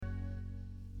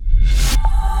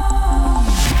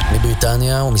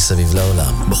מבריטניה ומסביב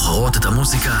לעולם. בוחרות את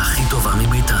המוזיקה הכי טובה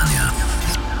מבריטניה.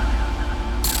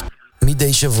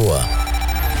 מדי שבוע.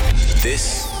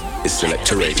 This is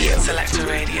Selector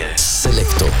Radio.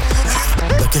 סלקטור.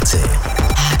 בקצה.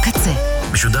 הקצה.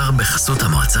 משודר בחסות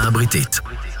המועצה הבריטית.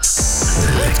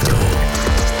 סלקטור.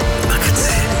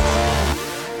 בקצה.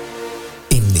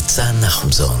 עם ניצן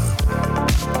נחומזון.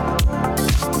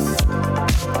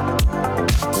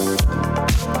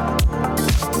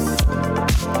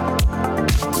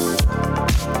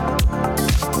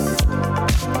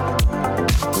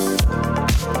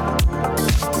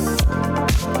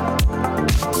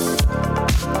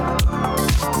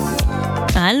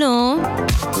 הלו,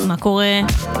 מה קורה?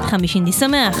 חמישי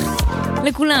שמח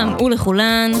לכולם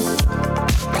ולכולן.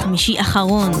 חמישי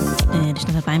אחרון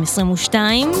לשנת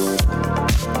 2022.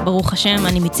 ברוך השם,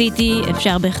 אני מיציתי,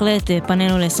 אפשר בהחלט,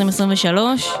 פנינו ל-2023.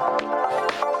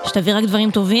 שתביא רק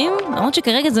דברים טובים. למרות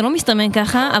שכרגע זה לא מסתמן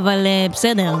ככה, אבל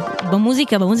בסדר,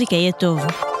 במוזיקה יהיה טוב.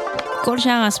 כל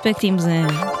שאר האספקטים זה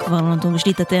כבר לא נתון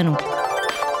בשליטתנו.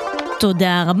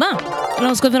 תודה רבה.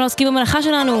 לא עוסקות ולא עוסקים במלאכה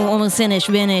שלנו, עומר סנש,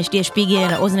 בנש, תהיה שפיגל,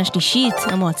 האוזן השלישית,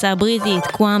 המועצה הבריטית,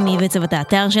 קוואמי וצוות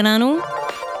האתר שלנו.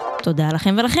 תודה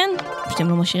לכם ולכן, שאתם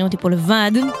לא משאירים אותי פה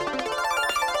לבד.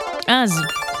 אז,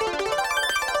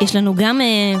 יש לנו גם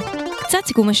קצת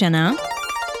סיכום השנה,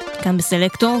 כאן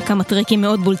בסלקטור, כמה טרקים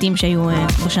מאוד בולטים שהיו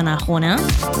בשנה האחרונה.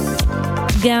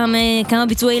 גם כמה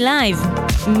ביצועי לייב,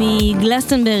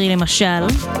 מגלסטנברי למשל,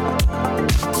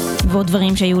 ועוד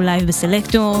דברים שהיו לייב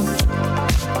בסלקטור.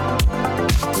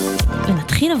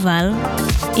 ונתחיל אבל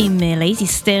עם להיט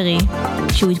היסטרי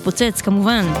שהוא התפוצץ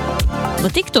כמובן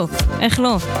בטיקטוק, איך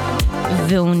לא,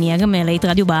 והוא נהיה גם להיט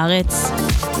רדיו בארץ.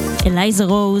 אלייזה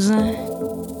רוז,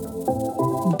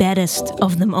 Baddest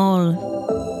of them all.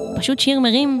 פשוט שיר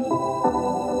מרים,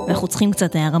 ואנחנו צריכים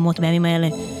קצת הרמות בימים האלה.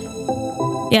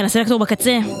 יאללה, סלקטור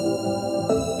בקצה,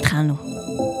 התחלנו.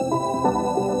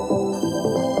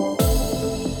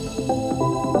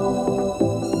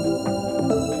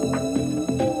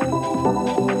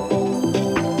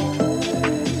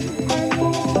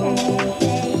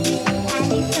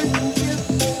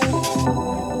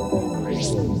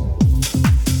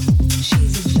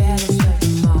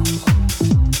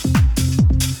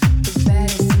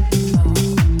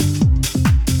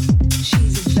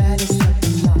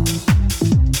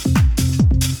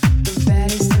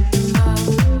 Baddest of them all.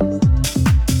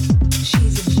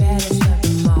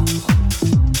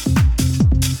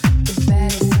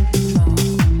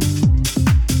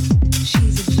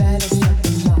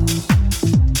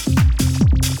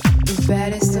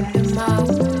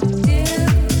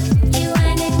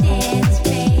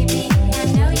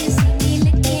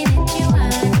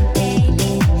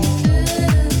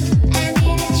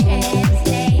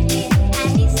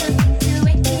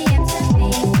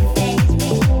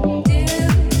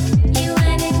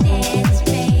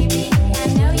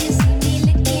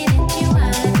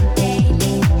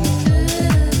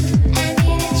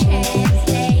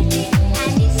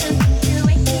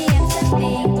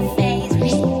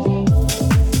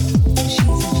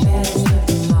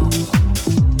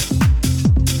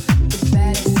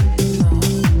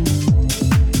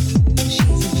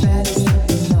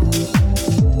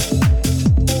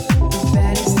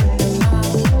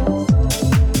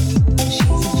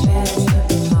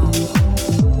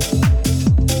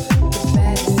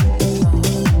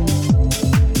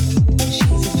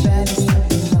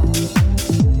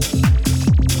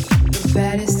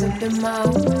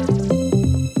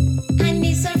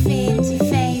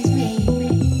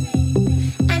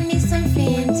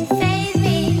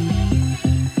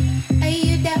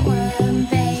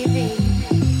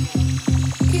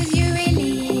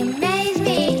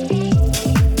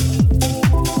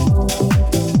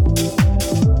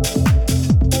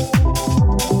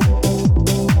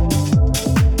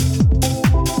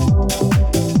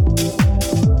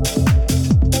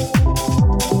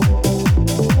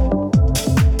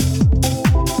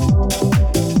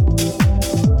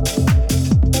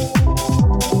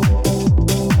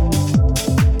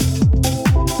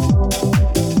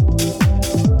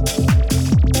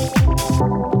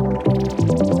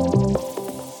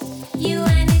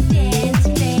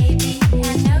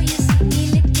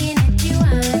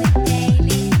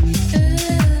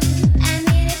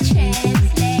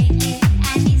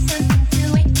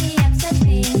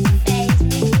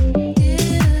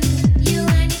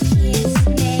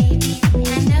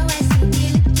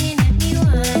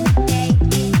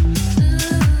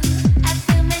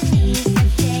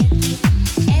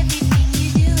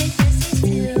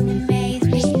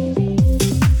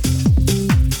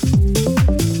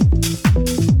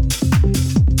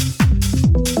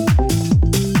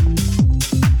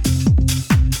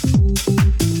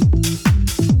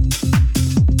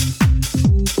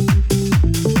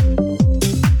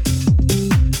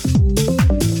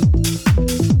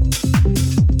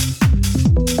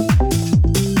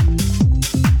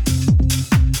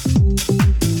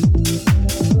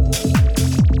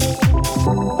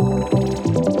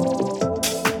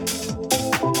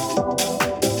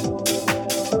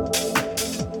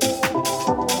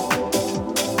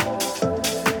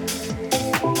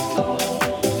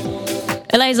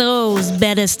 Eliza Rose,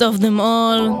 baddest of them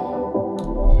all.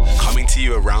 Coming to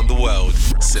you around the world.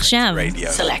 עכשיו,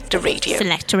 Select Radio.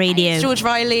 Select Radio. It's George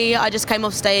Riley. I just came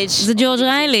off stage. זה ג'ורג'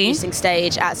 ריילי. Introducing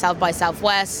stage at South by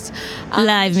Southwest.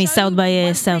 Live מ-South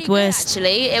by Southwest.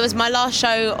 Actually, it was my last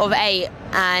show of 8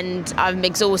 and I'm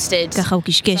exhausted. ככה הוא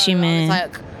קשקש עם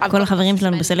כל החברים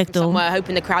שלנו בסלקטור.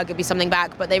 hoping the crowd could be something back,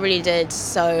 but they really did.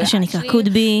 So שנקרא Could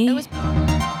Be.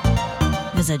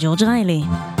 וזה ג'ורג' ריילי.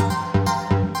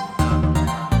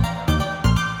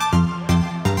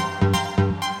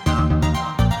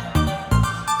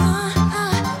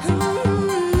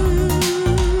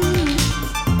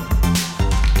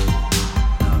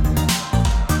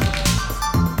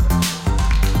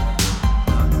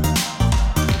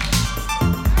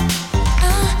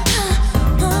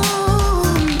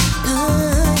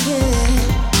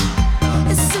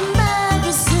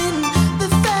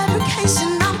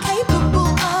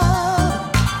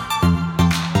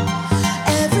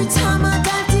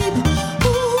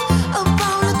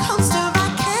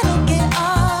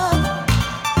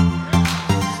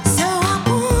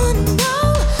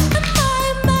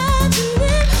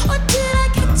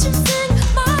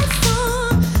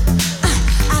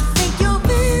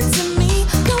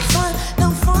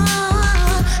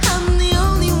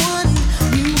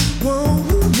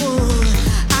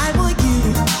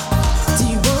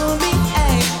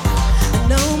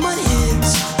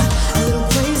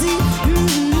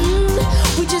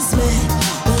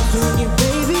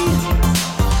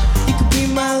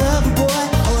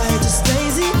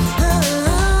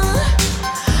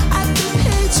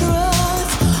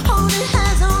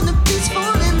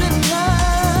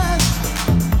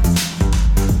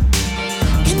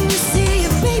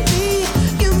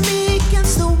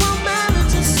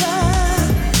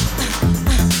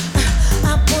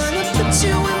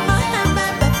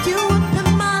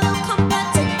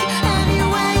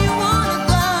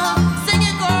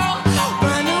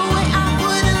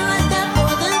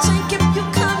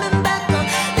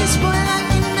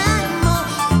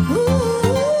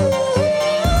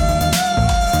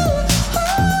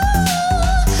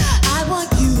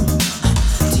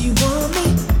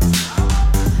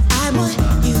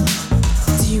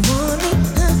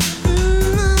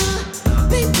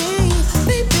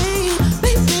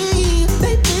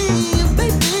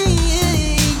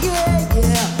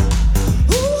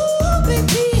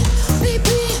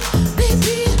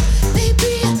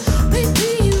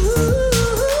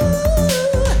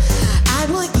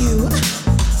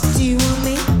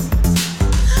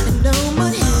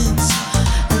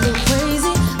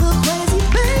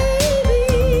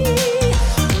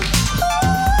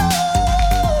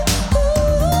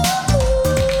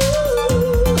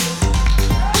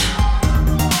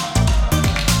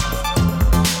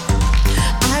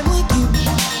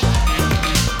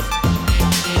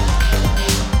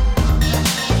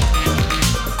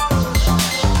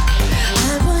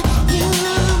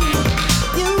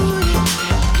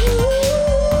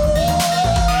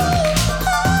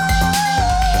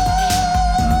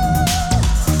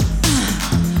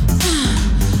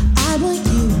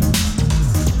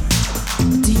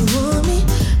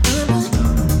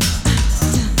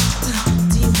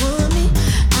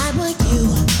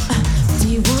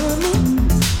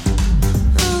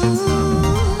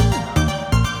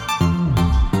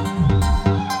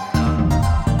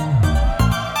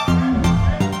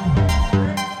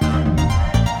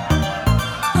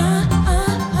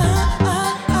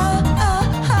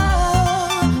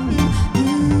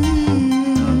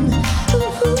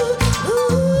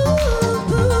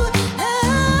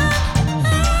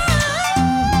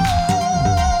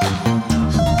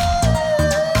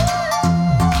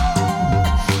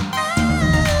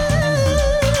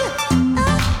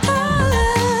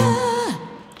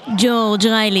 ג'ורג'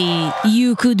 ריילי,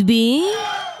 You Could Be,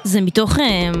 זה מתוך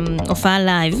הופעה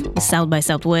לייב ב-South by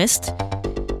Southwest,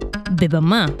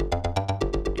 בבמה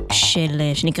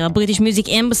שנקרא British Music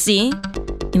Embassy,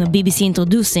 עם ה-BBC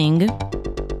Introducing,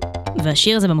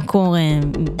 והשיר הזה במקור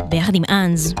ביחד עם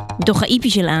אנז, מתוך ה-EP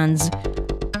של אנז,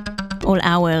 All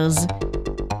Hours.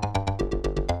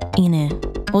 הנה,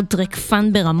 עוד טרק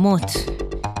פאן ברמות.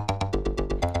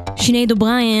 שינייד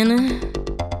אובריין,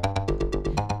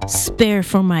 Spare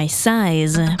for my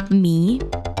size, me.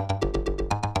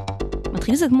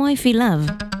 מתחיל זה כמו I feel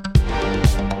love.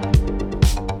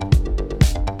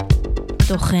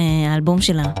 תוך האלבום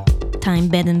שלה,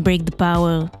 Time Bed and Break the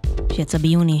Power, שיצא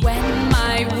ביוני. When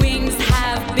my wings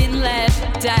have been let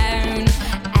down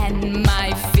and my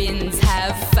fins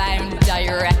have found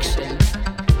direction,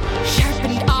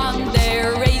 sharpened on their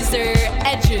razor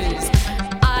edges,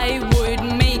 I would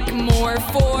make more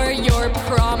for your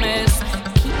promise.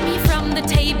 Keep me from the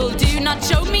table, do not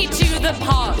show the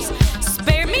paws.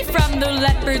 Spare me from the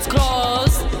leopard's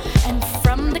claws and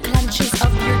from the clenches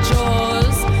of your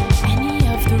jaws. Any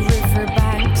of the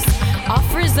riverbanks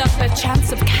offers up a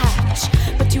chance of catch,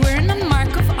 but you earn a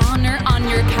mark of honor on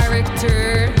your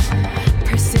character.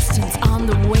 Persistence on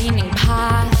the waning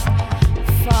path.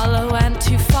 Follow and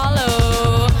to follow.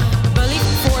 Believe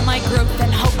for my growth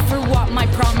and hope for what my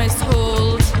promise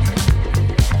holds.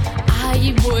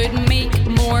 I would make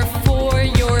more for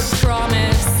your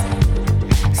promise.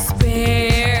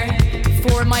 Spare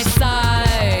for my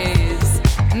size,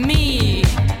 me.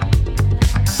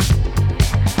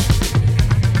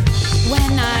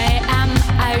 When I am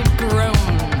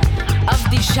outgrown of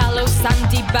these shallow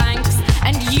sandy banks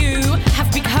and you have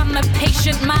become a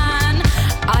patient man,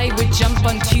 I would jump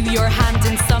onto your hand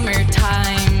in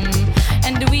summertime,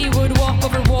 and we would walk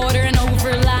over water and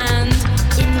over land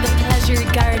in the pleasure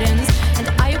gardens, and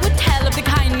I would tell of the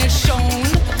kindness shown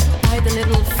by the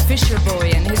little fisher boy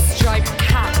and his striped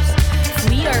cap. If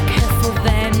we are careful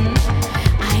then,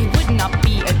 I would not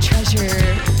be a treasure,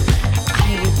 I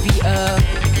would be a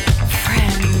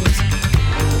friend.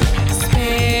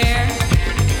 Spare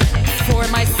for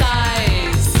my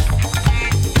size,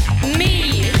 me.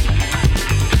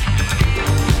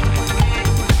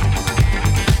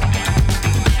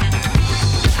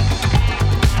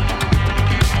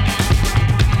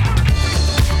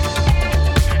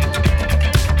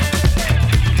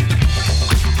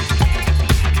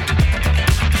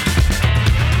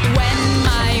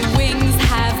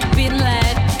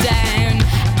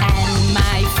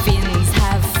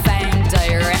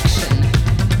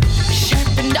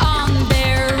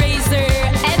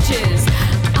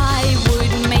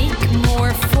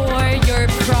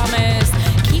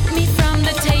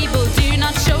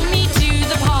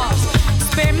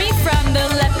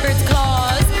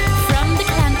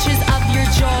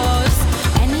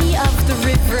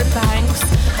 Banks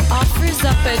offers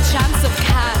up a chance of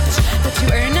catch, but you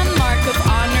earn a mark of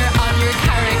honor on your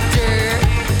character.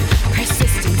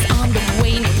 Persistence on the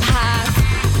waning path.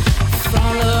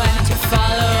 Follow and to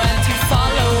follow and to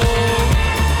follow.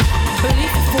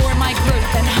 Belief for my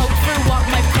growth and hope for what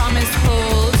my promise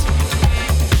holds.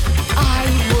 I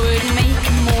would make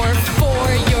more for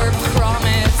your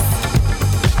promise.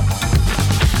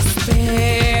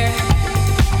 Spare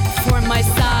for my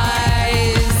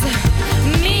size,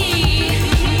 me.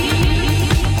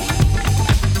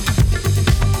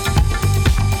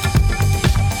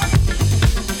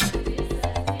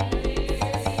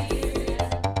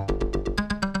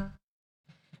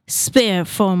 Spare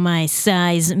for my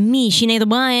size, מי שינייד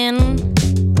בריין.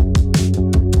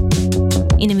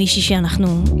 הנה מישהי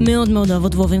שאנחנו מאוד מאוד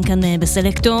אוהבות ואוהבים כאן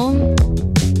בסלקטור,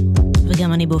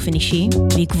 וגם אני באופן אישי,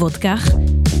 בעקבות כך.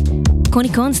 קוני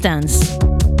קונסטנס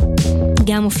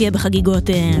גם הופיע בחגיגות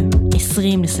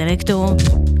 20 לסלקטור,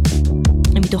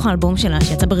 מתוך האלבום שלה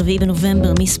שיצא ב4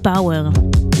 בנובמבר, מיס פאוור.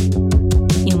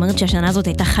 היא אומרת שהשנה הזאת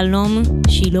הייתה חלום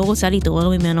שהיא לא רוצה להתעורר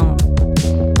ממנו,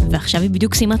 ועכשיו היא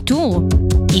בדיוק סיימה טור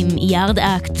עם יארד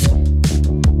אקט,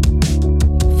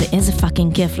 ואיזה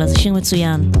פאקינג כיף לה, זה שיר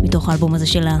מצוין מתוך האלבום הזה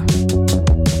שלה,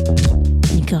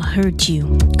 נקרא Hurt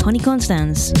You. קוני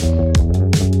קונסטנס.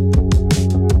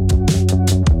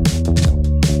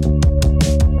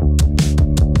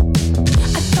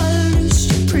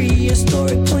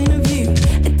 Historic point of view,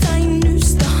 a tiny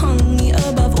noose that hung me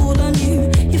above all I knew.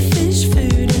 Your fish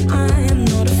food and I am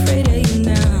not afraid of you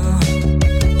now.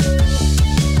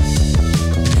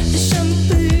 I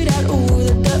shampooed out all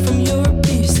the dirt from your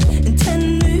abuse. In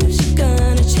 10 moves you're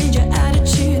gonna change your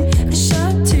attitude. A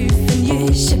sharp tooth and you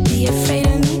should be afraid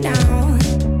of me now.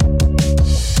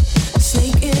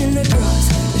 Snake in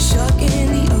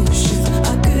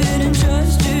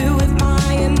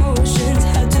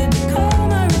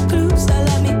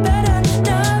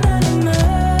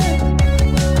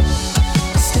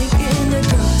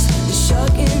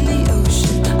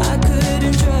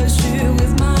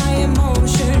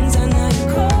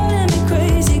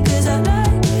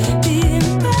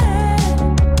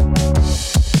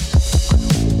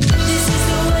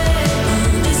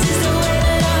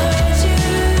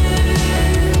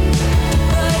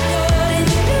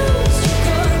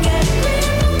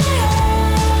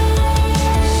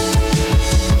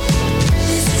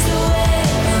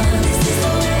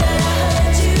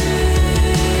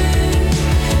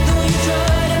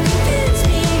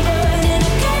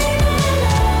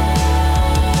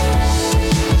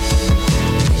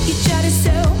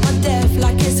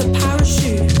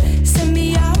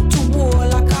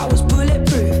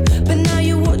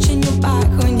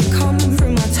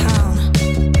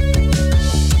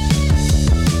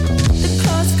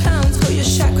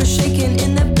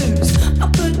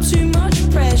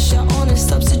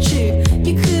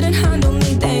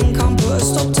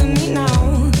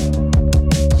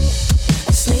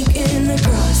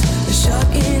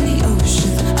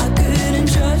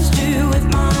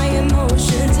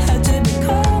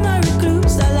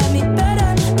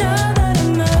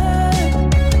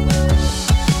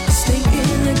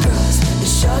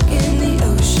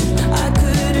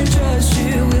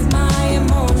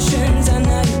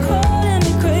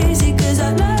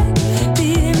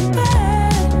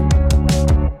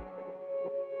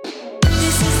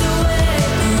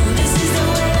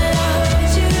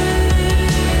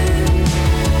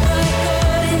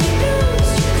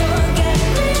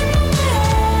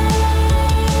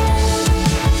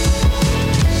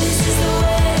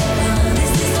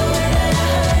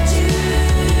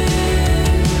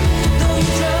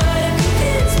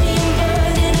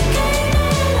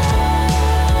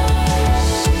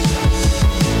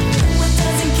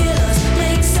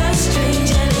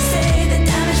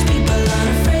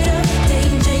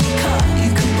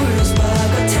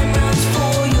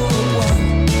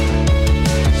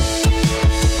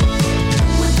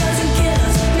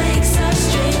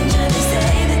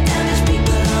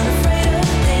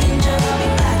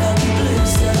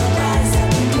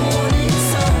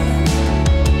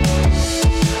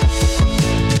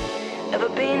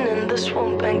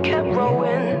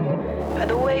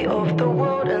off the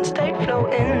world and stayed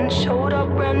floating. Showed up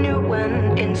brand new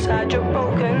when inside you're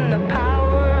broken. The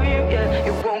power of you, yeah,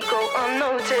 it won't go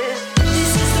unnoticed.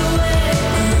 This is the way that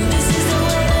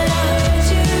I hurt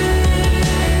you.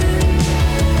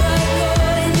 But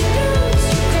what in the news,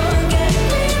 you can't get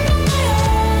me from my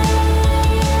heart.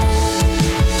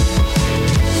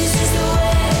 This is the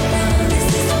way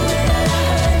that I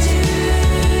hurt you.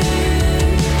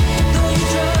 Though you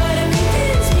try to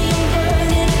convince me I'm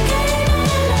burning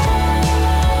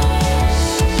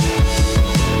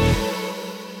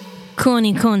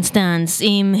קוני קונסטנס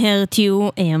עם הרטיו,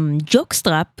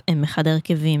 ג'וקסטראפ, הם אחד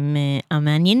הרכבים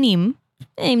המעניינים,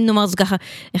 אם נאמר זאת ככה,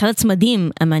 אחד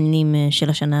הצמדים המעניינים של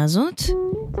השנה הזאת.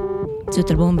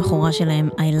 זאת אלבום הבכורה שלהם,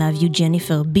 I Love You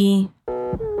Jennifer B.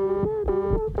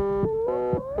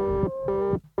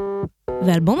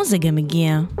 והאלבום הזה גם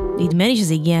הגיע, נדמה לי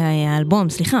שזה הגיע האלבום,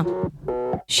 סליחה.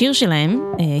 שיר שלהם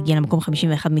הגיע למקום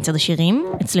 51 מצד השירים,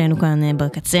 אצלנו כאן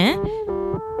בקצה.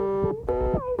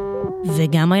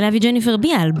 וגם I Love You Jennifer B,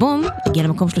 האלבום הגיע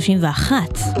למקום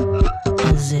 31.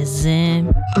 אז זה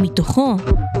מתוכו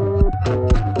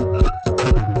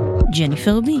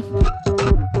ג'ניפר בי.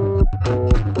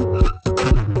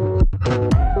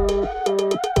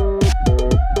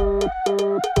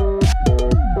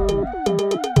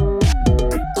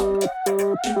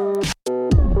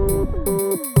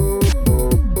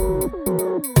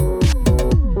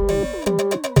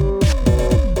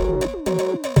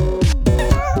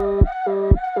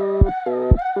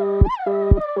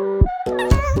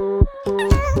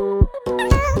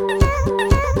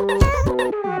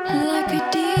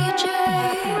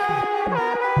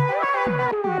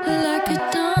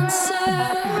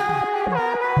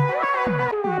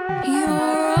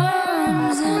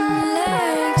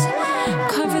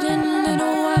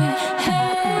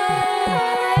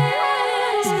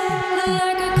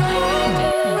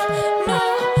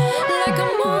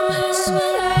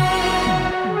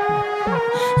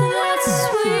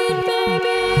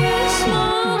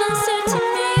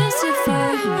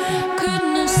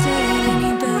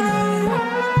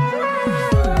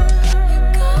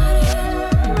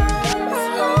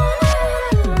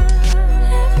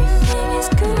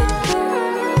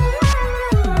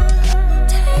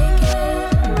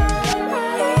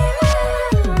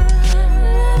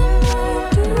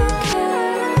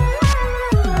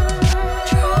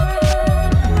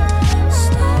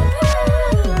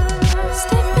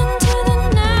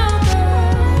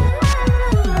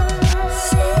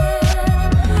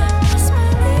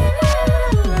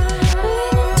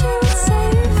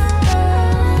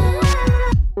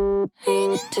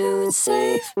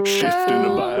 Shifting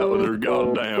about their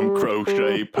goddamn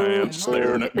crochet pants,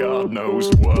 staring at God knows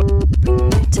what.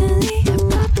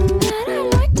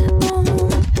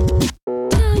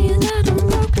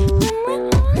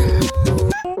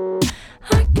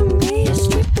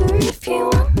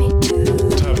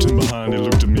 Tapped him behind, he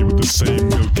looked at me with the same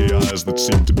milky eyes that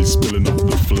seemed to be spilling up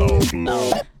the floor.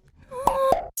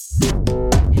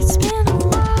 It's been a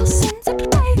while since I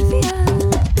played for you.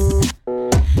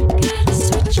 Got a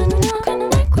switch and I'm not gonna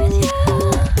work with you.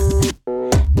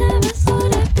 Never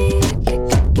thought I'd be a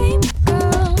game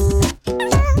girl.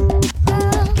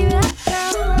 Give it up,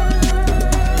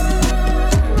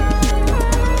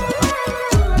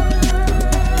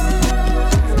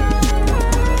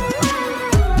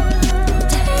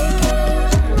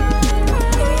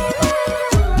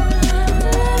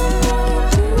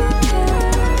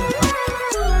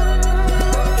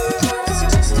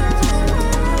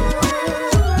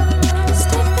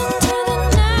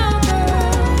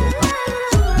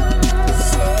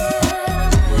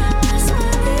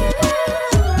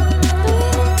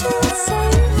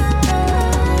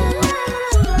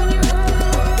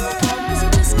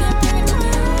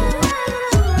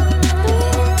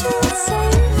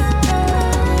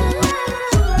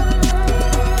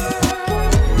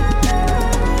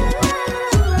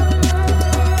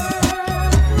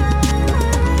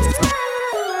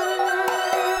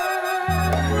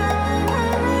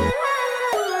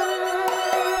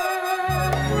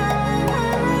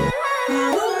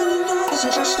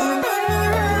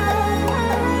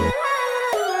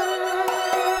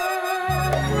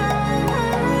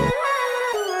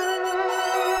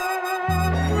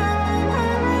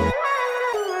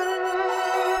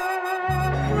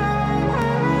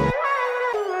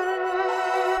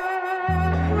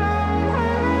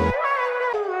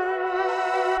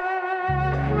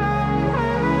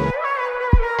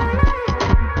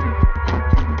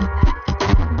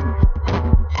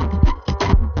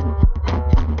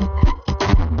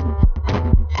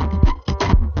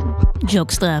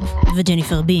 ג'וקסטראפ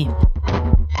וג'ניפר בי.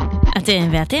 אתם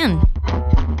ואתן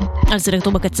על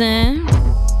סלקטור בקצה,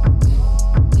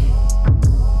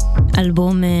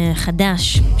 אלבום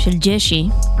חדש של ג'שי,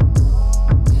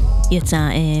 יצא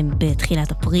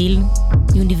בתחילת אפריל,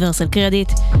 יוניברסל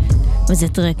קרדיט, וזה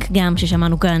טרק גם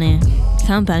ששמענו כאן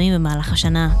כמה פעמים במהלך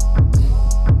השנה,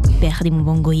 ביחד עם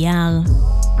בונגו יער,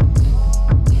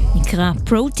 נקרא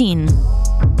פרוטין,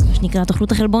 מה שנקרא תאכלו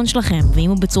את החלבון שלכם, ואם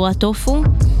הוא בצורה טופו,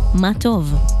 מה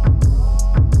טוב.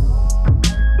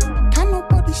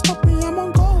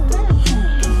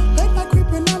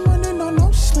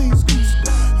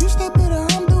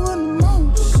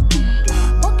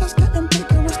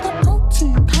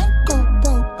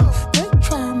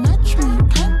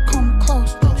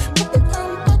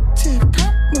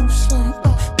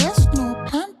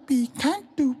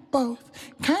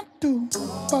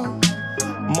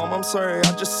 Sorry,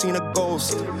 I just seen a ghost.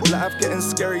 Life getting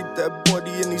scary, dead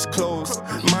body in these clothes.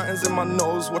 Mountains in my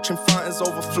nose, watching fountains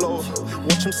overflow.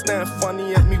 Watch them staring funny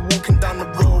at me walking down the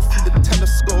road. Through the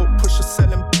telescope, push a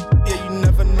selling, yeah, you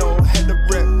never know. Head of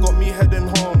wreck, got me heading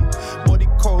home. Body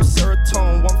cold,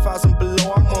 serotonin, 1,000 below,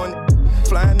 I'm on.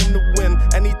 Flying in the wind,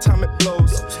 anytime it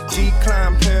blows.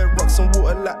 Decline, pair rocks and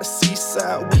water like the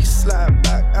seaside. We slide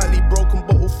back, alley, broken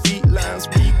bottle, feet lines.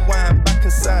 Rewind, back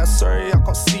inside, sorry, I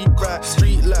can't see right.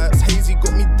 Street lights, hazy,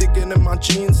 got me digging in my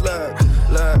jeans like.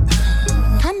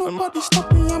 Can nobody stop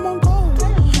me, I'm on go.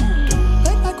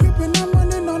 Late night creeping, I'm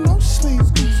running on no sleep.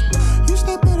 You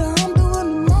stay better, I'm doing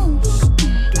the most.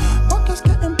 Pockets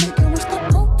getting bigger, it's that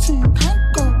protein. Can't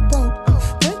go broke,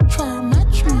 they try to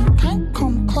match me, can't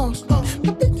come close.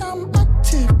 Baby, I'm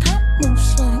active, can't move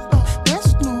slow.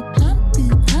 There's no plan B,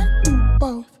 can't do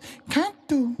both, can't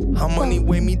do both. How money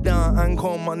weigh me down,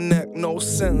 anchor on my neck, no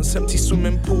sense. Empty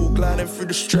swimming pool, gliding through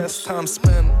the stress, time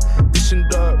spent. Dishing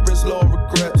dirt, risk low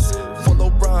regrets. Follow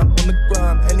round on the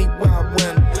ground, anywhere I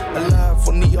went. Alive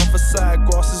on the other side,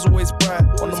 grass is always bright.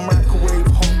 On the microwave,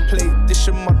 hot plate,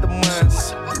 dishing my demands.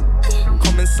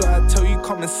 Come inside, tell you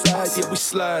come inside, yeah we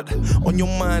slide. On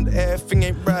your mind, everything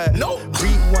ain't right. No.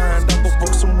 Rewind, I got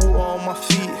rocks and water on my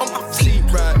feet. Sleep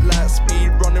right, light speed,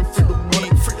 running through the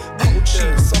week. Cold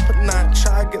sheets up at night,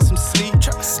 try to get some sleep.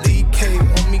 DK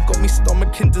on me, got me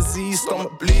stomach in disease,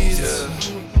 stomach bleeds.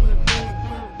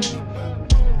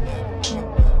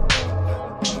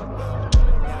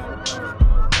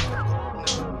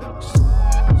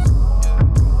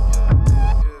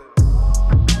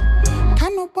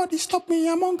 Can't nobody stop me,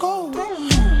 I'm on go.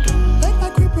 Late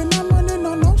night creeping, I'm running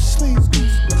on no sleep.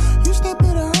 You stay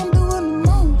better, I'm doing the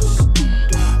most.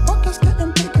 Pockets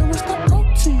getting bigger, it's that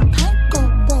protein. Can't go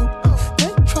broke,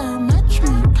 they try to match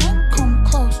me, can't come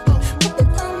close. Baby,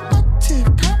 I'm active,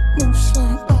 can't move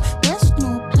slow. There's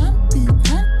no plan B,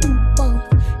 can't do both,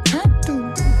 can't do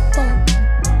both.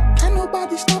 Can't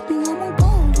nobody stop me, I'm on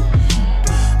go.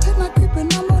 Late night creeping,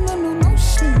 I'm running on no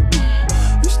sleep.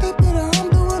 You stay better, I'm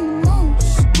doing the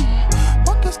most.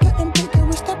 Pockets getting bigger,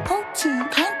 it's that protein.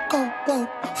 Can't go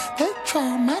broke, they try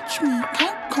to match me,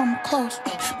 can't come close.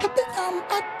 Baby, I'm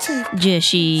active.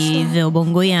 ג'שי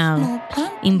ואובונגו יער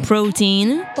עם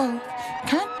פרוטין.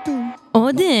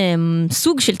 עוד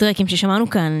סוג של טרקים ששמענו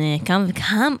כאן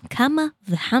כמה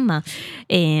וכמה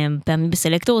פעמים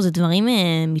בסלקטור, זה דברים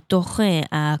מתוך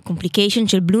הקומפליקיישן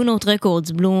של בלו נוט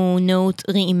רקורדס, בלו נוט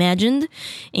רי-אימג'נד.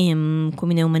 כל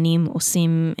מיני אומנים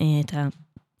עושים את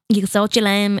הגרסאות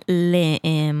שלהם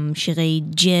לשירי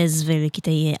ג'אז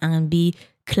ולקטעי R&B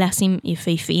קלאסים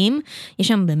יפהפיים. יש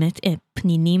שם באמת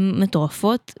פנינים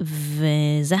מטורפות,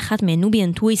 וזה אחת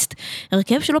מנוביאן טוויסט,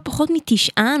 הרכב שלא פחות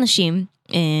מ9 אנשים.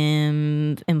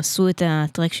 הם עשו את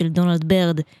הטרק של דונלד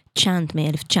ברד, צ'אנט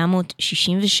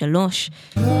מ-1963.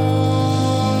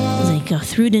 זה נקרא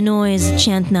Through the Noise,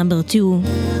 צ'אנט נאמבר 2.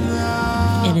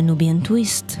 אלה נוביאן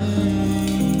טוויסט.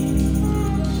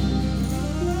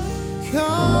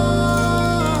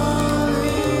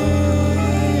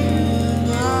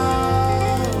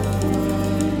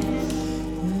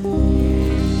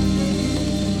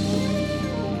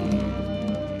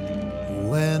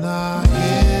 When I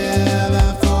hear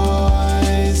that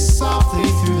voice softly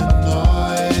through the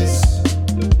noise,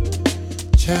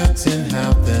 chanting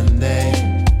out their name,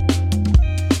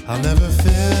 I'll never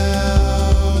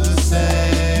feel the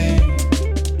same.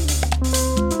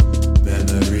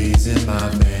 Memories in my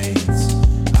veins,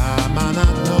 I might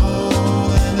not know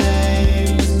their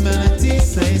names, melodies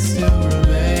they still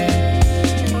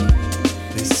remain.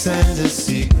 They send a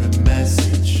secret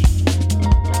message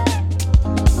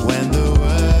when the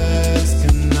words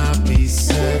cannot be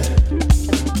said.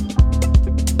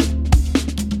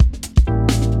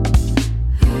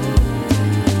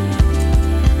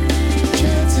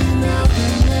 Chanting out the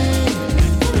name,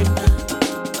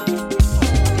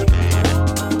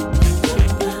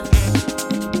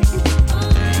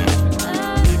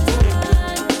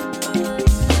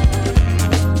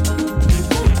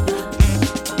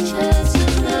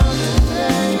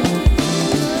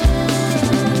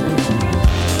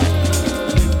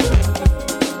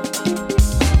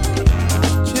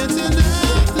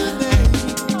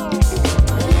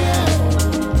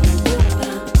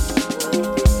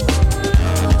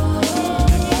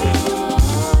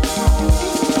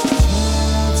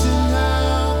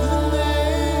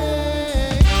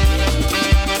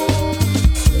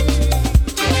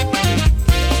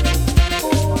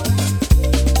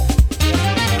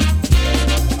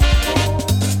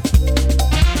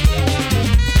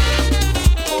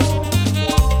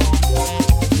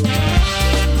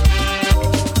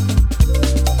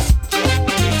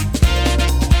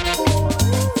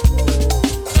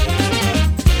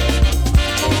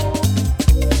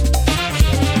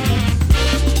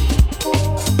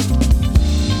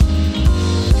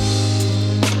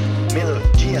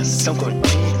 melodias são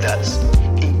curtidas,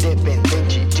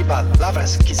 independente de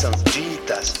palavras que são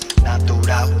ditas.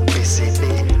 Natural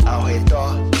perceber ao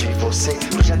redor de você.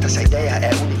 Projeta essa ideia,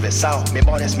 é universal.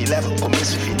 Memórias me levam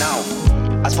começo e final.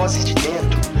 As vozes de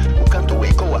dentro, o canto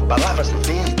ecoa, palavras no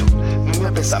vento. No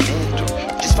meu pensamento,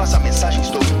 disfarça mensagens,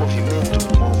 estou em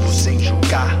movimento. Movo sem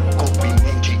julgar, corpo e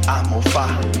mente a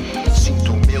movar.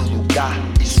 Sinto meu lugar,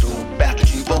 estou perto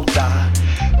de voltar.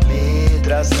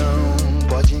 Letras não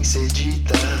podem ser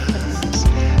ditas,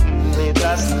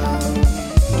 letras não.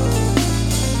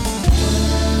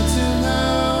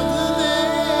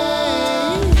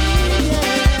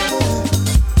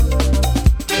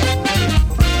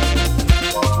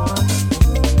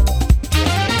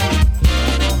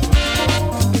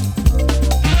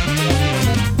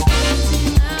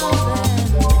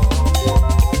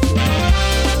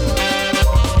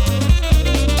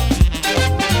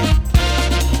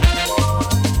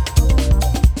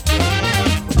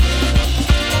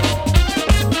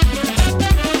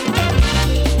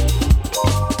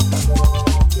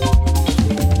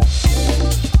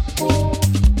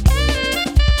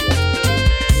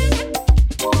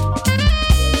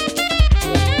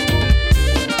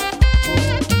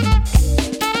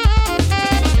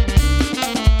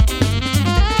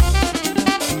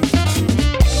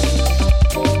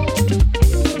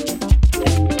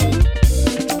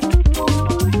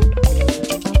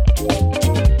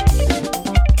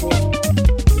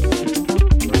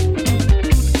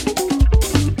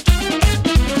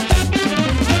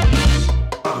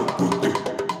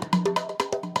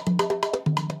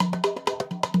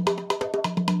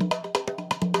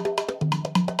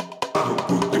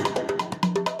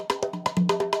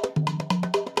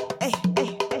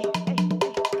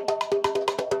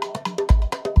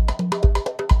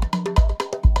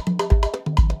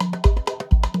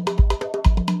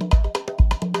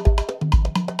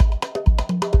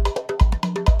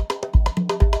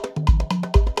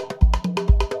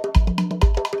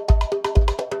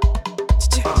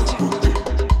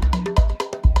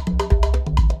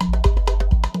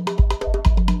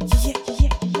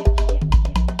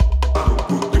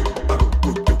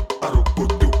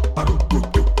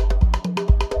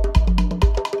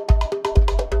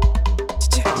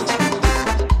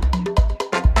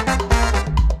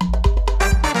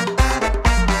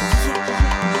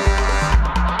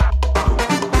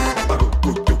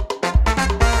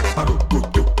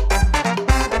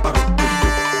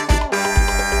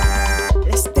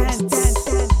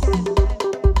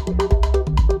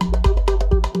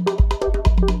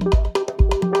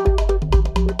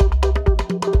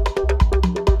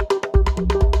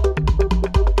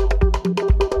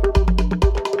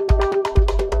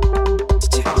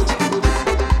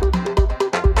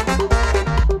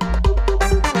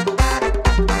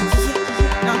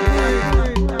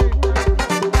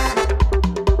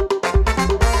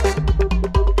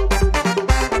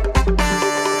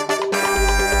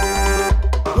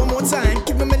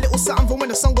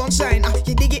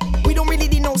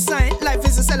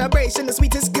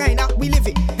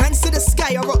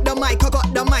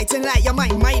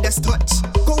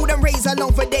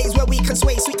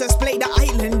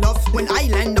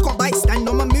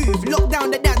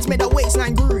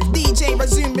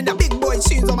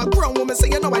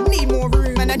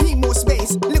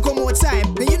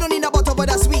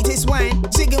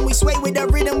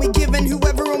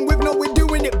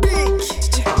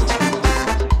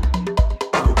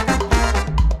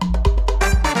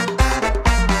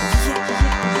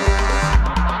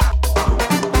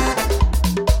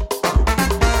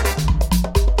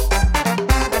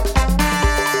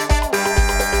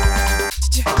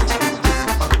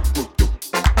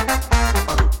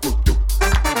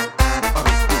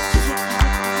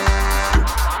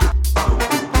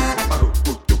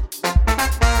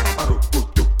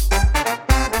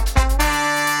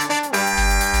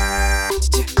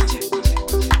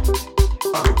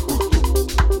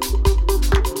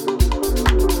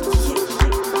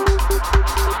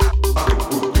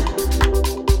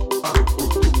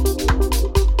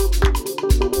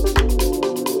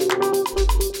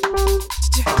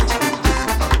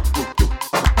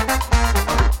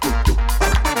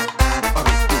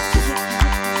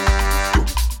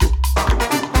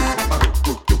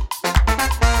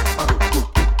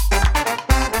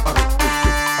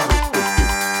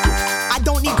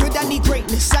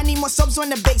 subs on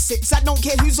the basics. I don't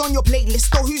care who's on your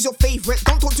playlist or who's your favorite.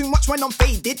 Don't talk too much when I'm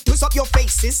faded. Twist up your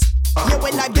faces. Yeah,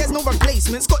 when like there's no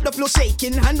replacements. Got the floor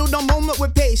shaking. Handle the moment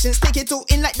with patience. Take it all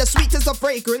in like the sweetest of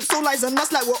fragrance. All eyes on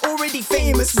us like we're already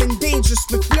famous. Been dangerous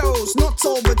with flows. Not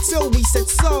over till we said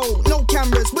so. No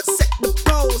cameras, but set the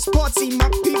pose. Party, my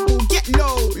people, get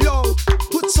low, low.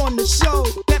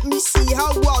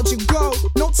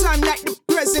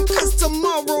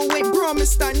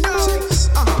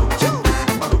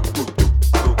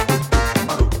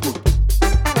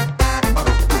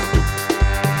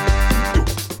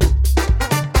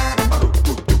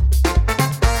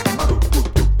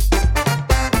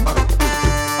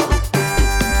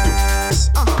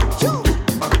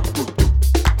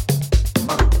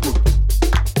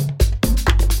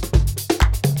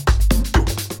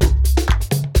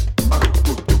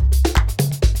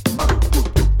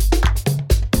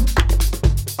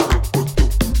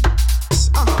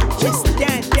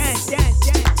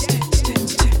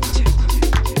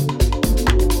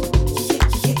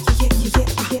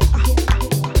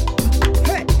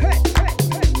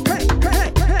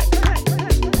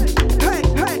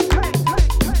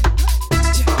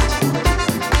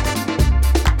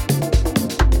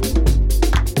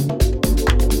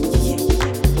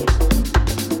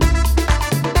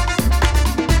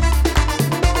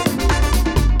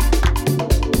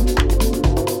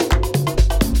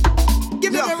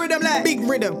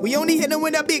 hit them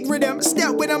with a big rhythm,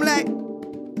 step with them like.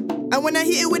 And when I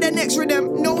hit it with the next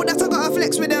rhythm, know that I gotta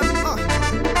flex with them.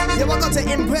 Yeah, I got to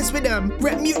impress with them.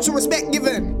 Rep mutual respect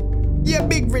given. Yeah,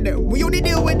 big rhythm. We only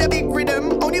deal with the big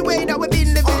rhythm. Only way that we've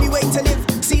been living. Only way to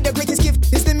live. See, the greatest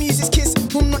gift is the music's kiss.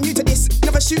 I'm not new to this.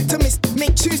 Never shoot to miss.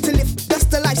 Make choose to live. That's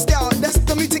the lifestyle. That's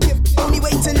the mood to give. Only way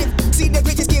to live. See, the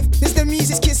greatest gift is the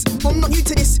music's kiss. I'm not new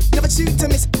to this. Never shoot to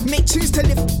miss. Make choose to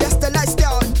live. That's the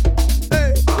lifestyle.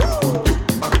 Hey.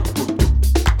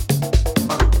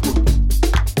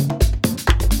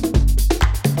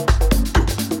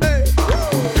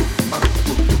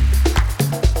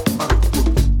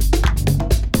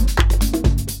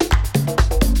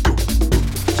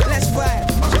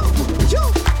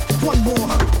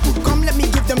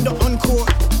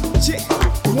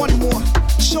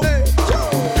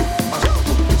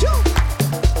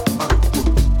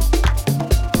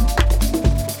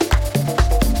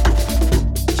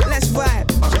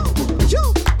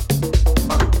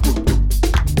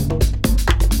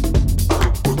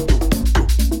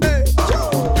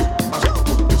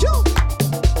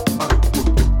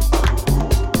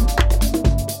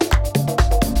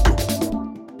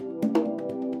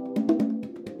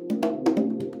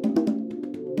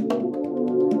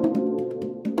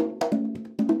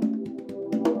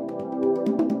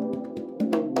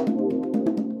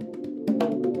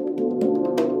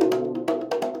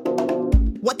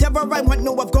 Whatever I want,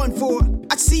 no, I've gone for.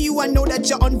 I see you, I know that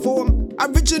you're on form.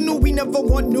 Original, we never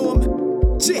want norm.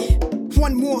 Yeah,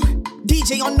 one more.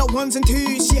 DJ on the ones and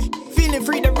twos, yeah. Feeling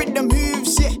free to rhythm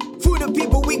moves, yeah. For the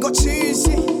people we got choose,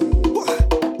 yeah.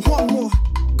 One more.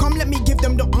 Come, let me give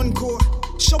them the encore.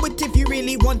 Show it if you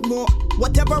really want more.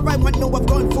 Whatever I want, no, I've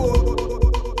gone for.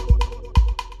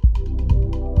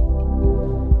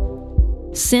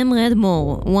 סם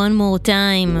רדמור, One More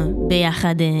Time,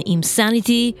 ביחד עם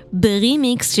סניטי,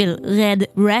 ברימיקס של רד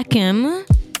רקם.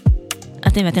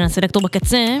 אתם ואתן הסלקטור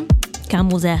בקצה,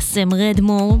 כאמור זה היה סם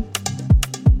רדמור,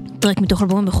 טרק מתוך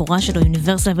אלבום הבכורה שלו,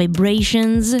 Universal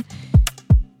Vibrations,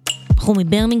 בחור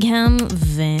מברמינגהם,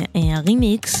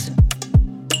 והרימיקס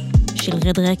של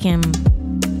רד רקם,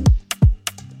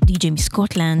 די.ג'יי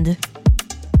מסקוטלנד.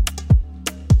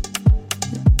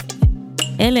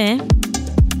 אלה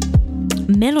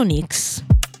מלוניקס,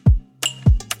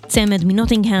 צמד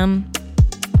מנוטינגהם,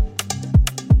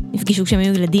 נפגשו כשהם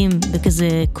היו ילדים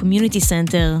בכזה קומיוניטי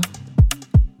סנטר.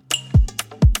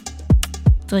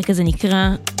 הטרק הזה נקרא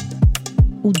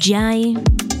אוג'אי,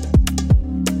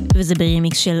 וזה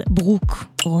ברימיקס של ברוק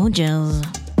רוג'רס.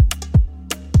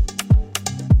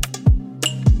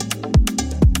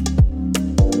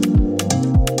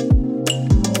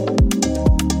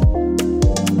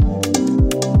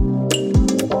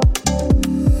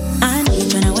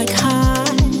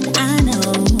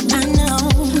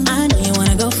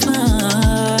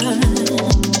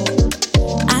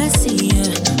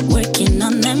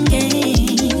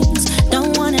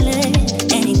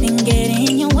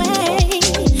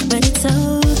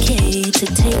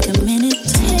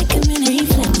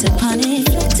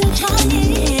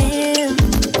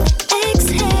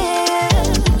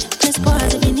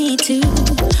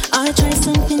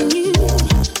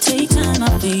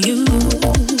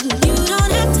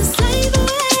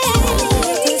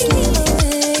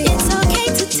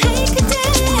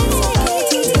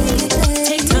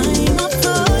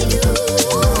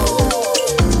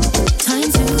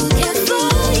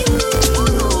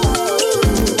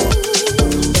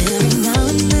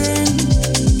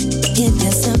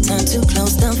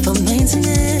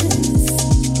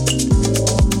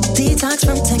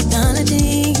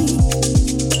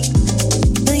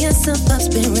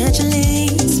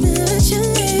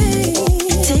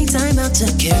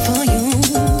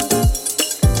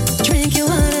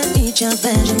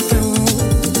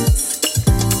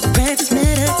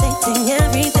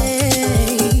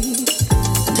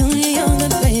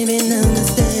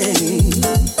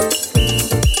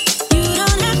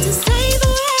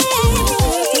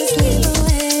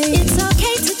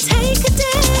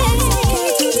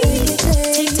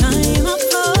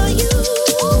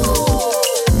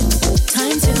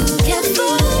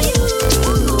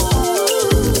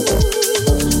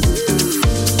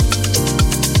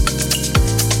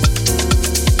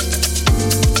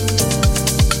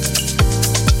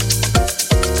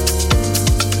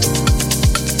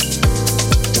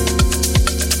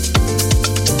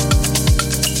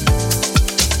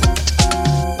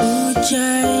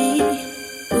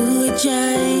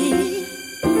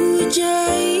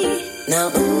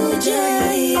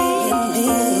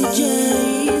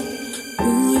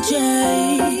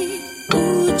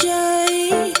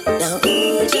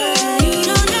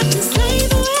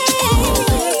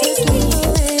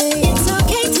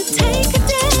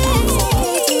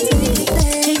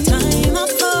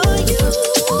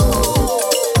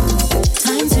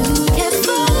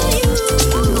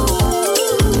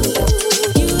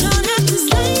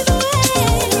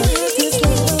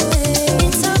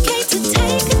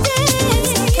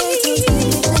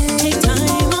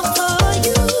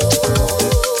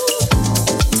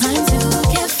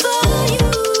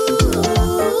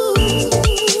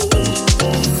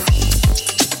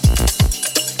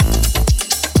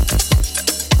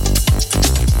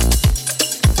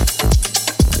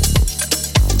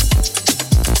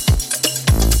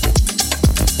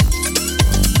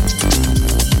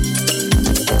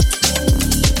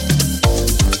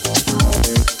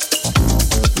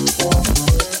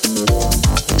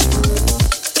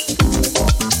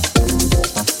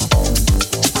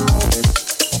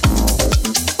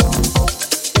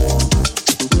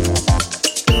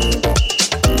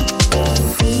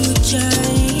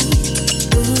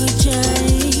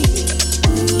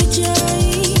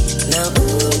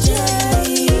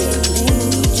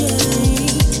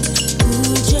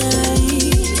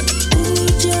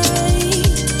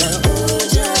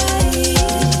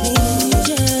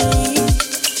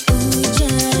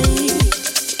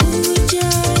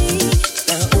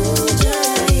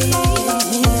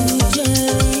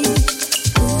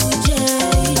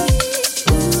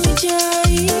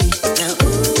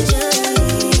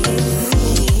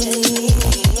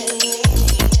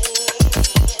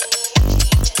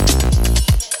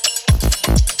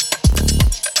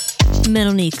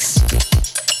 מלוניקס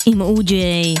עם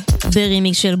אוג'יי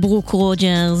ברימיקס של ברוק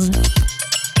רוג'רס.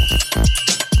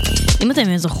 אם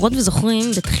אתם זוכרות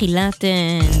וזוכרים, בתחילת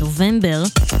נובמבר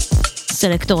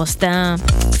סלקטור עשתה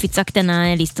קפיצה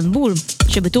קטנה לאיסטנבול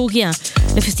שבטורקיה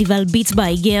לפסטיבל ביטס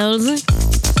ביי גרלס,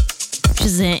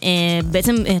 שזה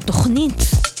בעצם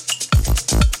תוכנית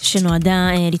שנועדה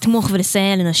לתמוך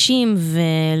ולסייע לנשים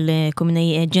ולכל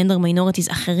מיני ג'נדר מיינורטיז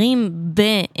אחרים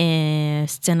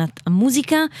בסצנת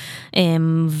המוזיקה,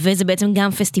 וזה בעצם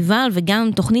גם פסטיבל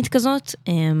וגם תוכנית כזאת.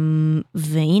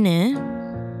 והנה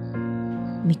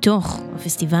מתוך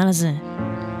הפסטיבל הזה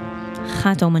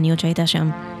אחת האומניות שהייתה שם,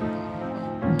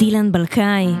 דילן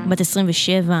בלקאי, בת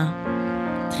 27,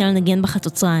 התחילה לנגן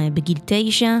בחצוצרה בגיל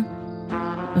 9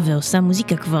 ועושה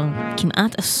מוזיקה כבר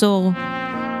כמעט עשור.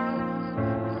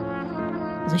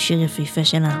 זה שיר יפיפה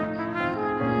שלה,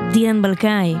 דילן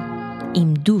בלקאי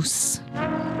עם דוס,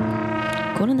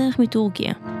 כל הדרך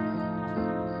מטורקיה.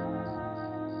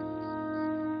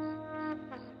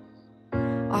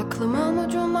 Aklımın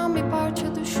ucundan bir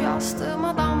parça düş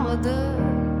yastığıma damladı.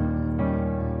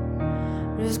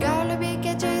 Rüzgarlı bir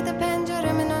geceydi,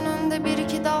 penceremin önünde bir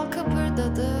iki dal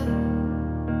kıpırdadı.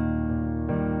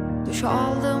 Duş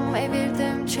aldım,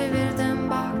 evirdim, çevirdim,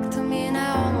 baktım yine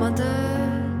olmadı.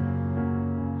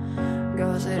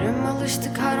 Gözlerim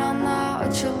alıştı karanlığa,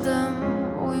 açıldım,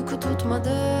 uyku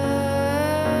tutmadı.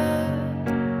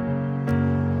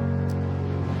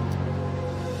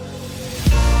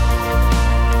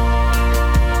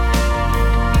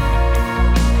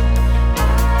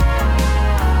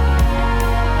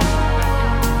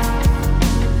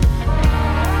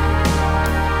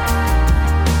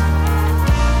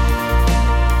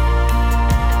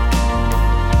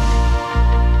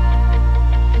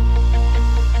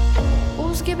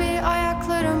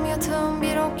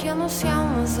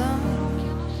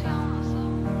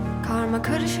 Karma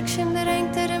karışık şimdi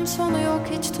renklerim, sonu yok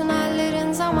hiç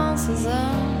tünellerin,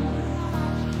 zamansızım.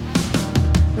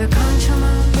 Ve kan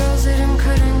çanı gözlerim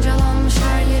karıncalanmış,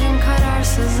 her yerim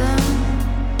kararsızım.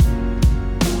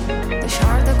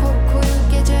 Dışarıda kokuyu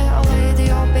gece alay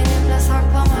ediyor benimle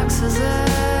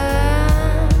saklamaksızın.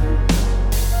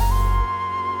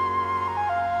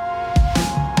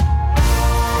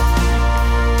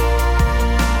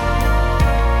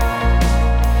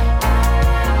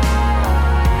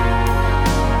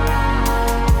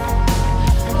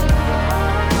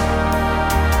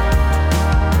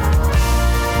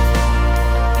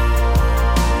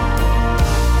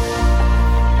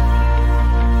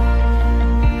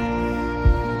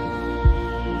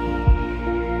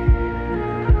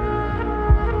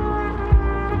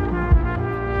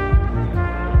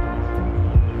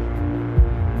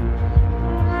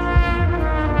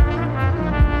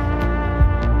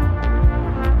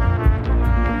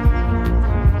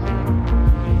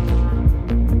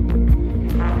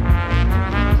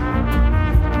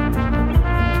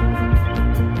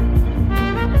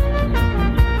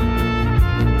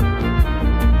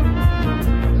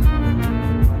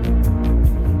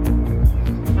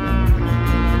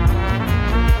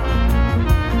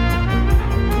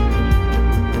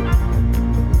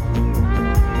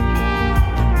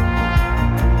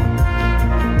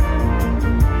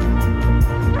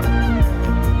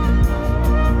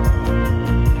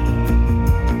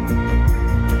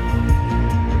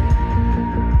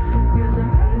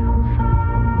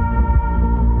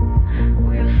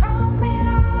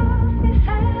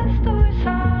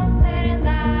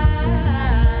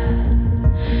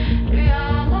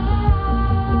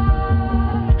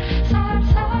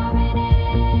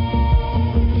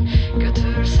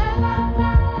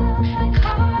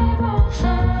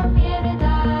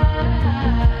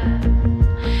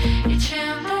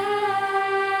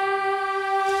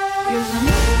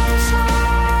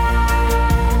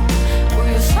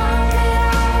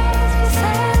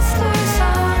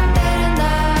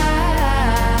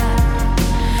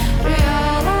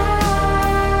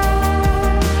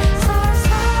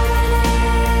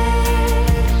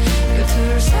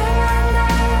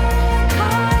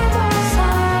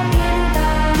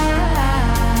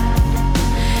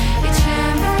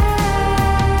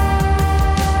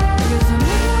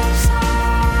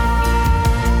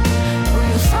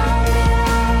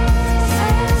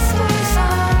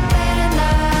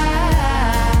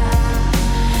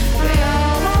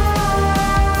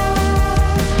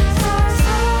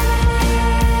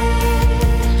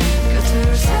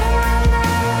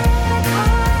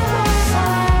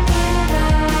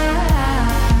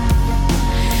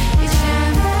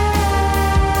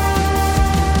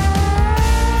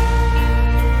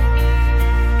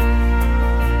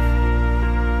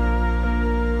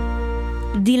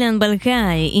 דילן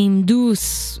בלקאי עם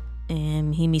דוס,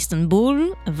 היא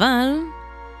מאיסטנבול, אבל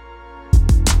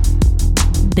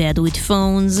Bad with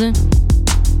Phones,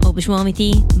 או בשמו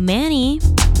האמיתי מני,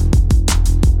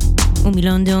 הוא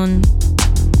מלונדון.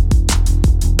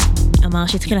 אמר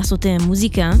שהתחיל לעשות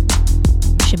מוזיקה,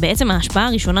 שבעצם ההשפעה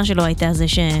הראשונה שלו הייתה זה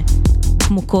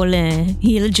שכמו כל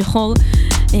ילד שחור,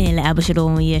 לאבא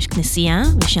שלו יש כנסייה,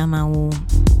 ושם הוא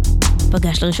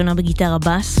פגש לראשונה בגיטרה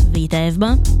בס והתאהב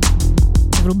בה.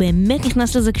 אבל הוא באמת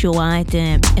נכנס לזה כשהוא ראה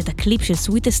את הקליפ של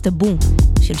Sweetest Taboo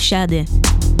של שדה,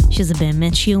 שזה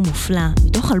באמת שיר מופלא,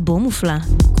 מתוך אלבום מופלא.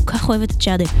 כל כך אוהבת את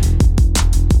שדה.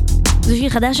 זה שיר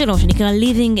חדש שלו שנקרא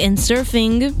Living and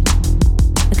Surfing.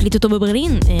 הקליט אותו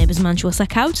בברלין בזמן שהוא עשה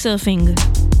קאוץ' סרפינג,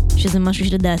 שזה משהו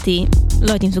שלדעתי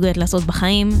לא הייתי מסוגלת לעשות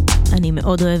בחיים. אני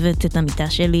מאוד אוהבת את המיטה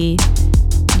שלי,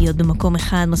 להיות במקום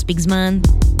אחד מספיק זמן.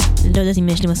 לא יודעת אם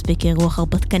יש לי מספיק רוח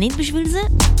הרפתקנית בשביל זה.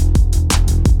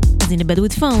 אז הנה Bad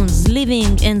with Phones,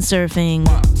 Living and Surfing.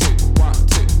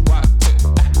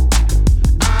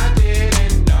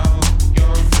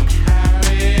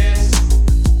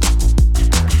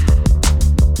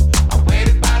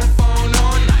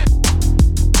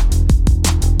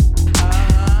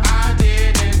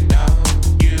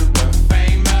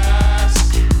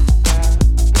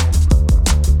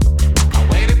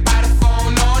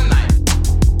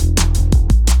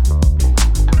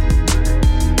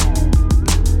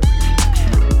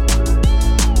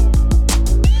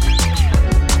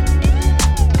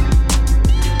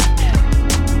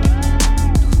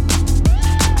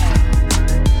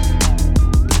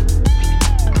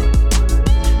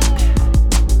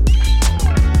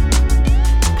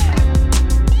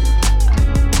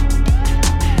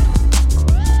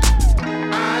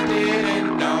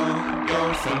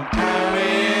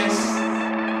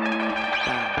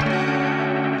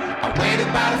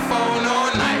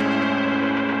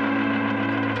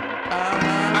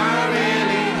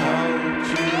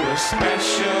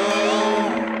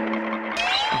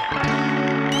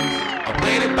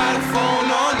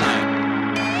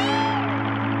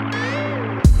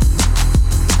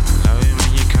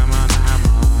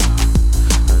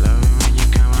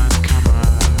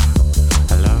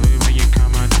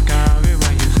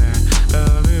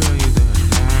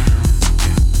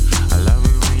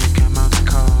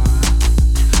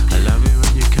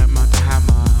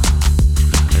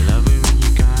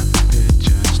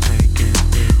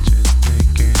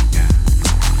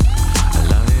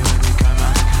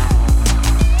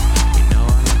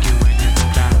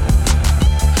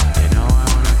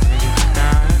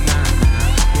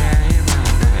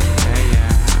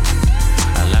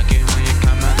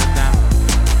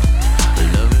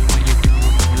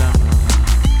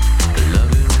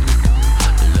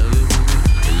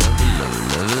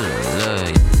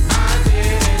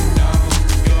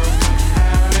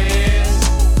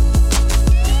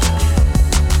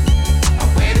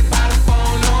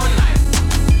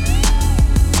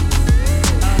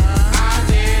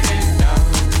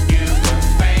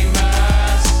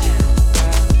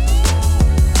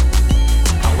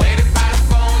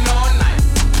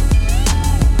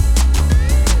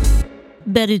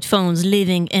 Bad with Phones,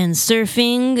 Living and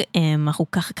Surfing.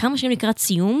 אנחנו ככה כמה שנים לקראת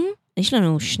סיום. יש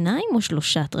לנו 2 או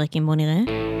 3 טרקים, בוא נראה.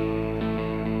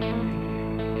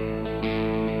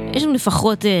 יש לנו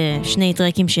לפחות 2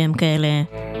 טרקים שהם כאלה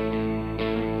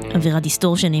אווירת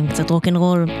דיסטורשנים, קצת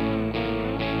רוק'נ'רול.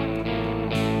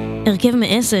 הרכב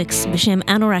מאסקס בשם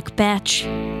Anorak Patch.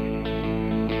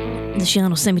 זה שיר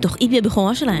הנושא מתוך איפי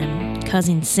הבכורה שלהם,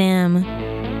 Cousin Sam.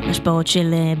 השפעות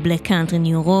של Black Country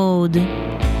New Road,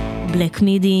 Black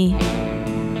Midi.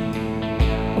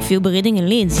 הופיעו ב-Reading and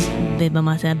Leeds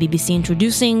בבמת ה-BBC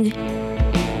Introducing.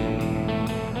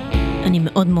 אני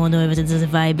מאוד מאוד אוהבת את זה, זה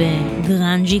וייב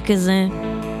גרנג'י כזה,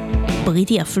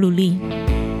 בריטי אפלולי,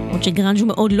 עוד שגרנג' הוא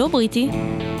מאוד לא בריטי.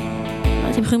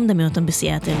 אתם יכולים לדמיין אותם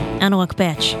בסיאטל. Anorak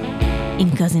Patch עם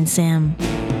Cousin Sam.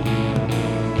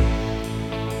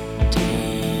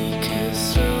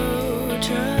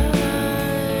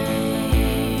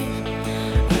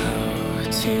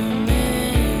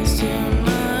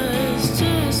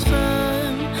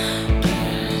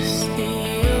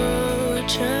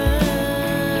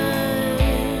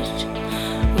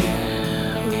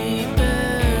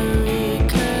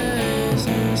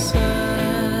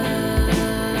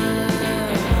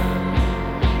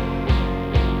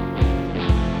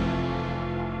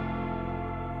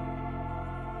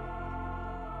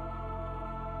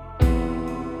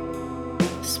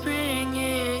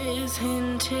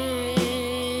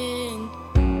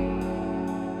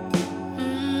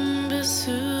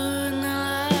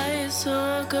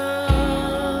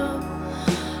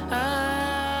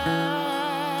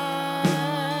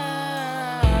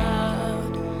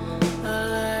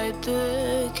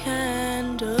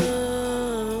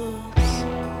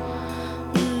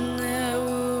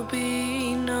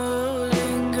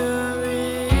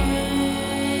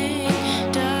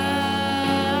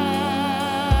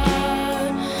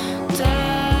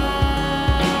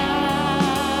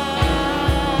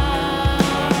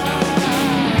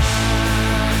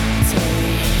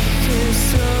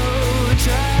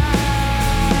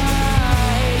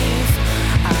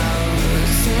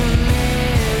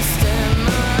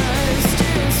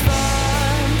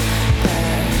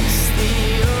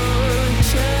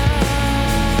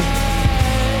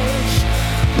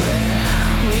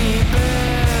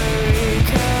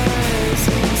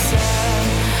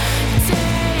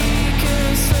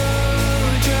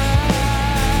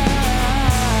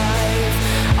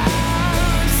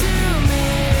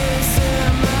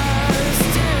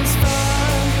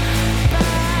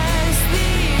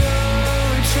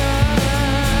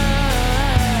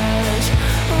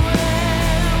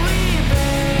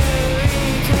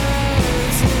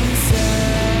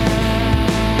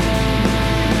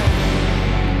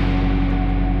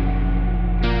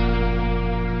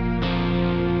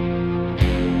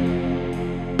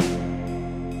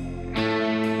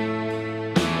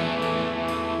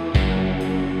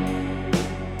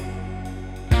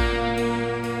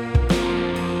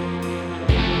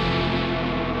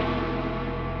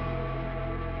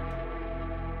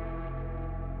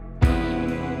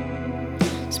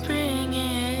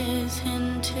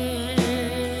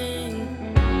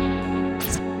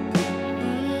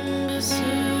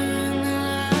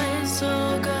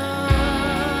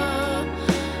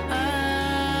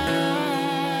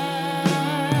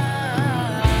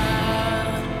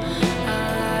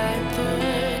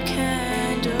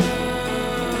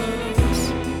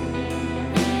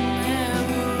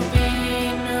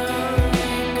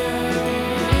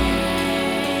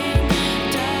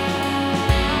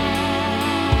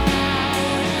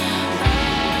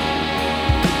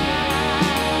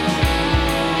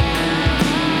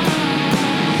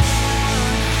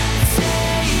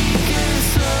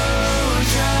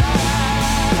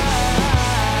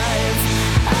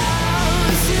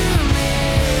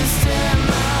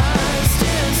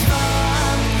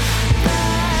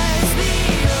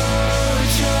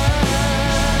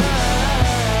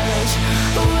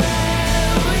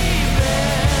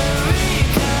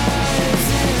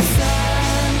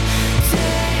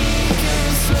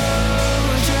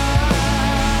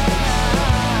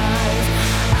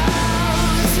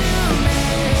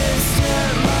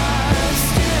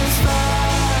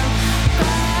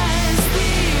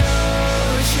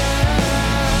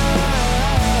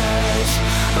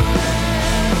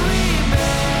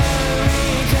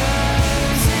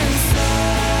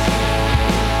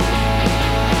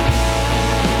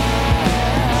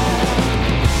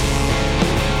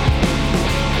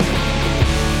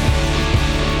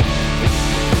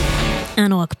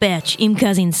 אנורק פאץ' עם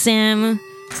קזין סם.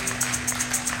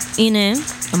 הנה,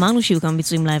 אמרנו שיהיו כמה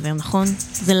ביצועים לייב היום, נכון?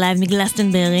 זה לייב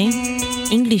מגלסטנברי,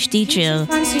 English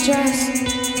Teacher,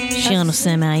 שיר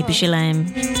הנושא מה-IP שלהם,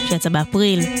 שיצא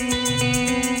באפריל,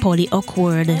 Polly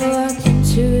Awkward.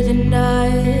 To the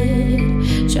night,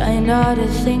 try not to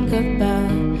think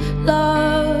about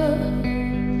love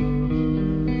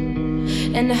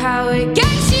and how it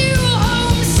gets you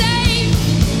home safe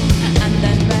and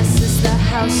then messes the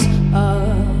house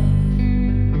up.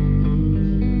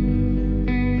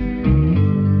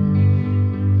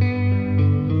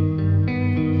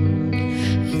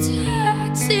 A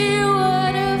taxi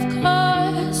would have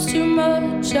cost too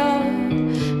much of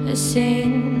a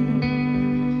scene.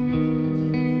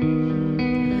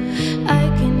 I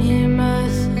can hear my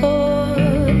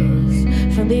thoughts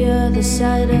from the other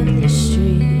side of the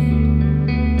street.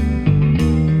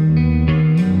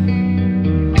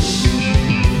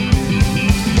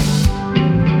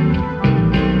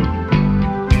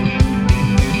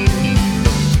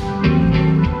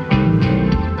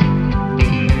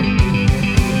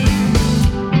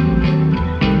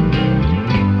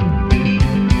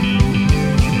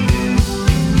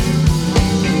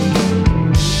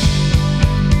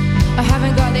 I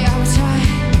haven't got the appetite.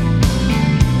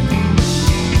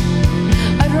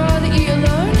 I'd rather eat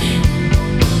alone.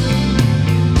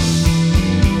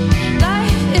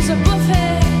 Life is a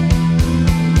buffet,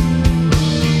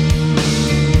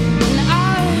 and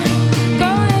I'm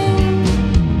going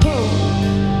home.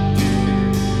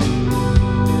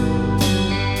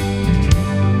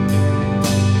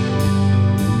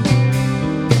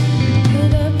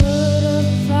 Could I put a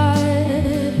fight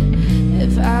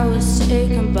if I was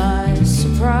taken by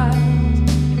surprise?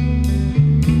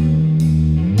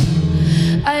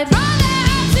 I'd rather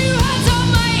have two hands on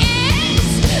my ears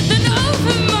than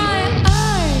open my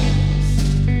eyes.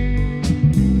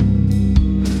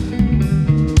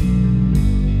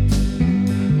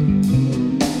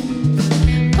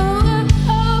 Oh, I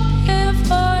hope if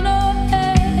one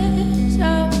is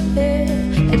out here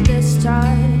at this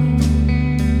time.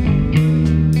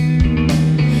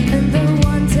 And the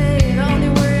one day, the only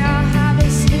worry I'll have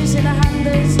is losing a hand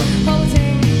that's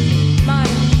holding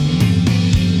mine.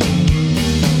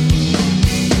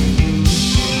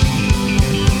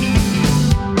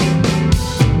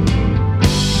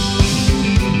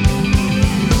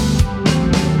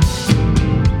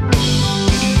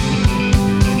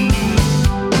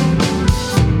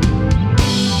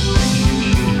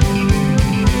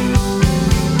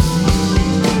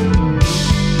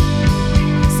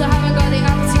 So haven't got the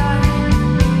appetite.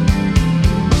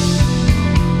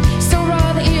 Still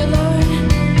rather eat alone.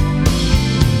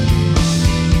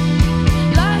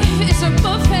 Life is a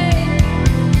buffet,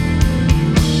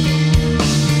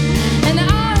 and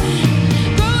I'm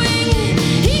going.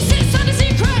 He sits on a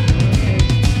secret,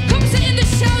 comes in the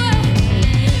shower,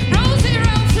 rolls it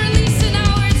around for at least an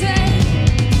hour a day.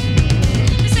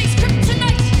 This ain't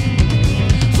kryptonite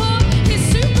for his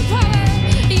superpower.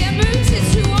 He moves it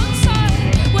to one side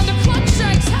when the clock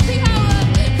strikes happy hour.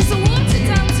 'Cause the watered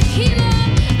down tequila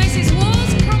makes his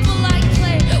walls crumble like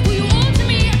clay. Will you order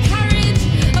me a carriage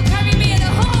or carry me in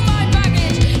all my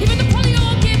baggage? Even the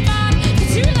polyorchid man can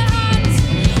do the hands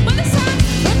when the sand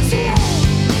runs away.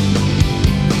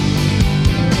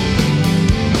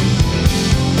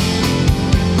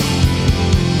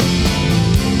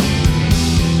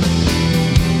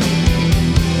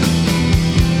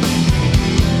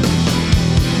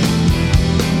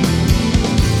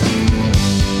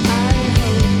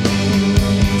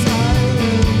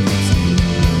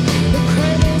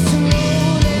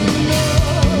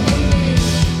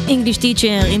 English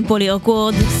Teacher עם פולי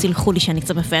אוקוורד, סלחו לי שאני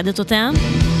קצת מפיידת אותה.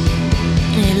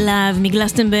 לייב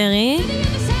מגלסטנברי.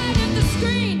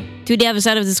 To the other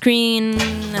side of the screen,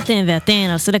 אתם ואתן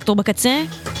על סלקטור בקצה.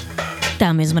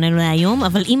 תם זמננו להיום,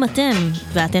 אבל אם אתם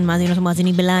ואתן מאזינות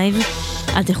ומאזינים בלייב,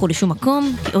 אל תלכו לשום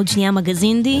מקום, כי עוד שנייה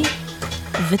מגזינדי,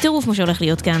 וטירוף מה שהולך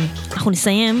להיות כאן. אנחנו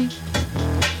נסיים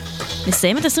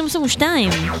את 2022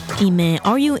 עם Are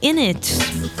You In It,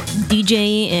 DJ,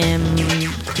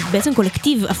 בעצם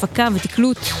קולקטיב הפקה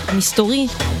ותקלוט מסתורי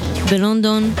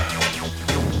בלונדון.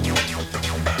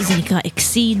 זה נקרא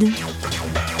Exceed.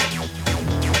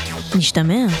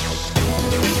 נשתמע.